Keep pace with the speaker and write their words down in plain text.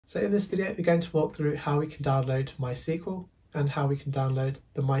So in this video, we're going to walk through how we can download MySQL and how we can download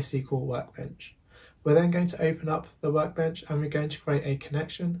the MySQL Workbench. We're then going to open up the Workbench and we're going to create a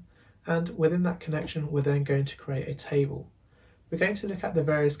connection. And within that connection, we're then going to create a table. We're going to look at the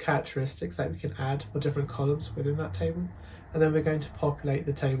various characteristics that we can add for different columns within that table. And then we're going to populate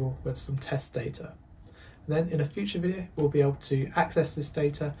the table with some test data. And then in a future video, we'll be able to access this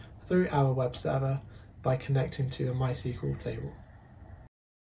data through our web server by connecting to the MySQL table.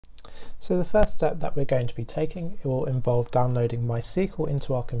 So the first step that we're going to be taking, it will involve downloading MySQL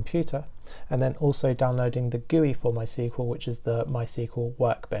into our computer and then also downloading the GUI for MySQL, which is the MySQL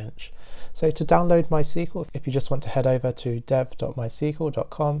Workbench. So to download MySQL, if you just want to head over to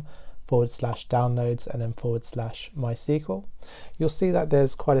dev.mysql.com/downloads and then /MySQL, you'll see that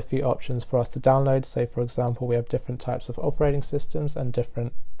there's quite a few options for us to download. So for example, we have different types of operating systems and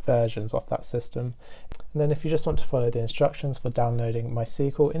different versions of that system. And then if you just want to follow the instructions for downloading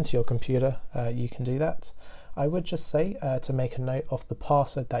MySQL into your computer, you can do that. I would just say to make a note of the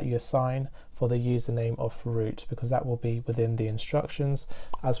password that you assign for the username of root, because that will be within the instructions,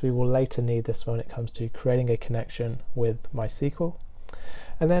 as we will later need this when it comes to creating a connection with MySQL.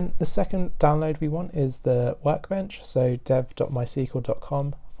 And then the second download we want is the Workbench, so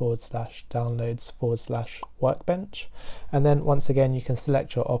dev.mysql.com/downloads/workbench. And then once again, you can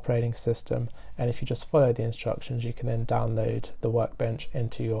select your operating system, and if you just follow the instructions, you can then download the Workbench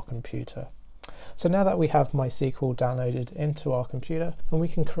into your computer. So now that we have MySQL downloaded into our computer, and we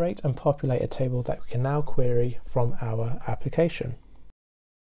can create and populate a table that we can now query from our application.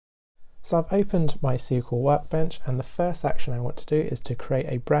 So I've opened MySQL Workbench, and the first action I want to do is to create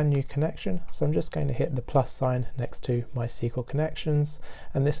a brand new connection. So I'm just going to hit the plus sign next to MySQL Connections,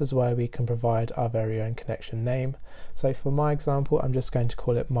 and this is where we can provide our very own connection name. So for my example, I'm just going to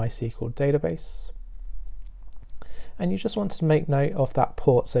call it MySQL Database. And you just want to make note of that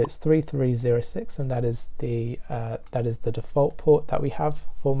port, so it's 3306, and that is the default port that we have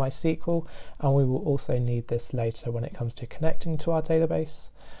for MySQL, and we will also need this later when it comes to connecting to our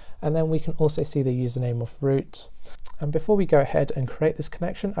database. And then we can also see the username of root. And before we go ahead and create this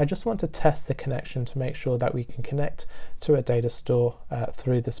connection, I just want to test the connection to make sure that we can connect to a data store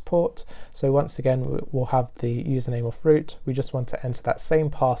through this port. So once again, we'll have the username of root. We just want to enter that same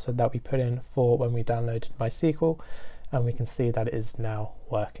password that we put in for when we downloaded MySQL, and we can see that it is now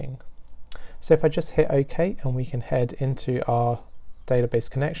working. So if I just hit OK, and we can head into our database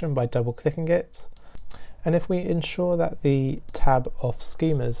connection by double clicking it. And if we ensure that the tab of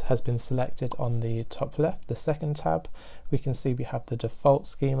schemas has been selected on the top left, the second tab, we can see we have the default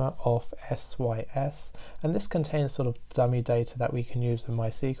schema of SYS, and this contains sort of dummy data that we can use with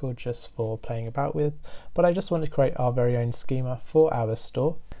MySQL just for playing about with. But I just want to create our very own schema for our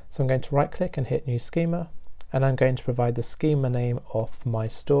store. So I'm going to right click and hit new schema, and I'm going to provide the schema name of my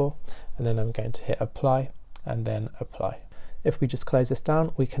store, and then I'm going to hit apply and then apply. If we just close this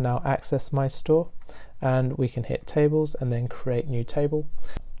down, we can now access my store, and we can hit tables and then create new table.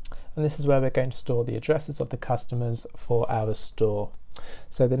 And this is where we're going to store the addresses of the customers for our store.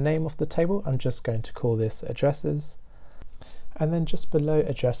 So the name of the table, I'm just going to call this addresses. And then just below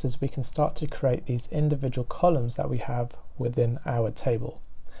addresses, we can start to create these individual columns that we have within our table.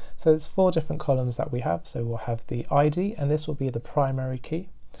 So there's 4 different columns that we have. So we'll have the ID, and this will be the primary key.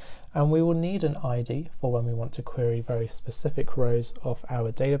 And we will need an ID for when we want to query very specific rows of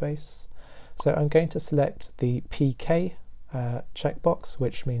our database. So I'm going to select the PK checkbox,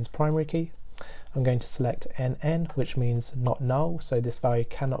 which means primary key. I'm going to select NN, which means not null, so this value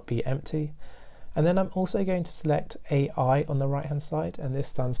cannot be empty. And then I'm also going to select AI on the right hand side, and this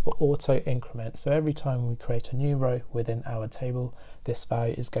stands for auto increment. So every time we create a new row within our table, this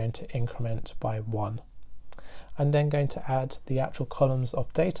value is going to increment by 1. I'm then going to add the actual columns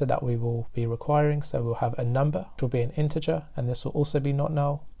of data that we will be requiring. So we'll have a number, which will be an integer, and this will also be not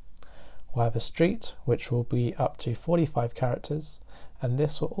null. We'll have a street, which will be up to 45 characters, and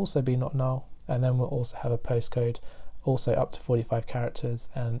this will also be not null. And then we'll also have a postcode, also up to 45 characters,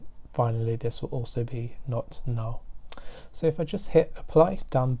 and finally this will also be not null. So if I just hit apply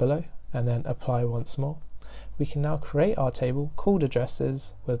down below and then apply once more, we can now create our table called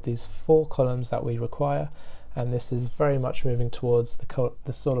addresses with these 4 columns that we require. And this is very much moving towards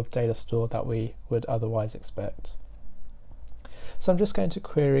the sort of data store that we would otherwise expect. So I'm just going to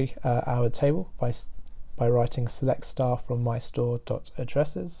query our table by writing select star from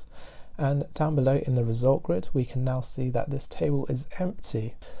mystore.addresses, and down below in the result grid we can now see that this table is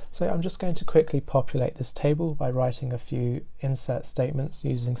empty. So I'm just going to quickly populate this table by writing a few insert statements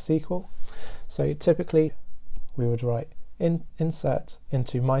using SQL. So typically we would write insert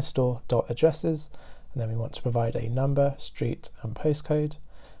into mystore.addresses, and then we want to provide a number, street and postcode.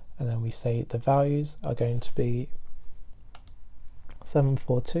 and then we say the values are going to be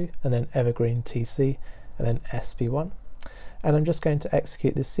 742 and then evergreen TC and then SP1. And I'm just going to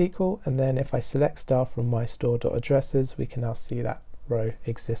execute this SQL, and then if I select star from my store.addresses, we can now see that row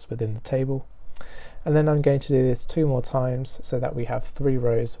exists within the table. And then I'm going to do this 2 more times so that we have 3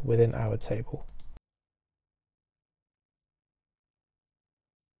 rows within our table.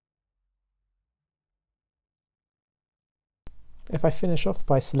 If I finish off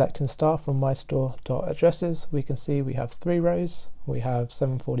by selecting star from my store.addresses, we can see we have 3 rows. We have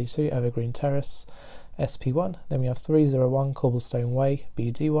 742 Evergreen Terrace, SP1, then we have 301 Cobblestone Way,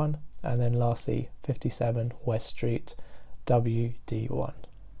 BD1, and then lastly 57 West Street, WD1.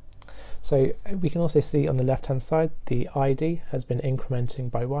 So we can also see on the left hand side the ID has been incrementing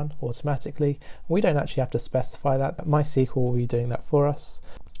by 1 automatically. We don't actually have to specify that, but MySQL will be doing that for us.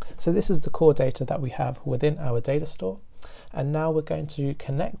 So this is the core data that we have within our data store. And now we're going to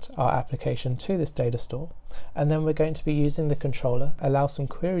connect our application to this data store, and then we're going to be using the controller, allow some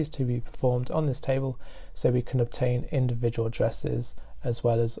queries to be performed on this table so we can obtain individual addresses as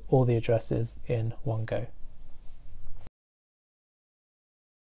well as all the addresses in one go.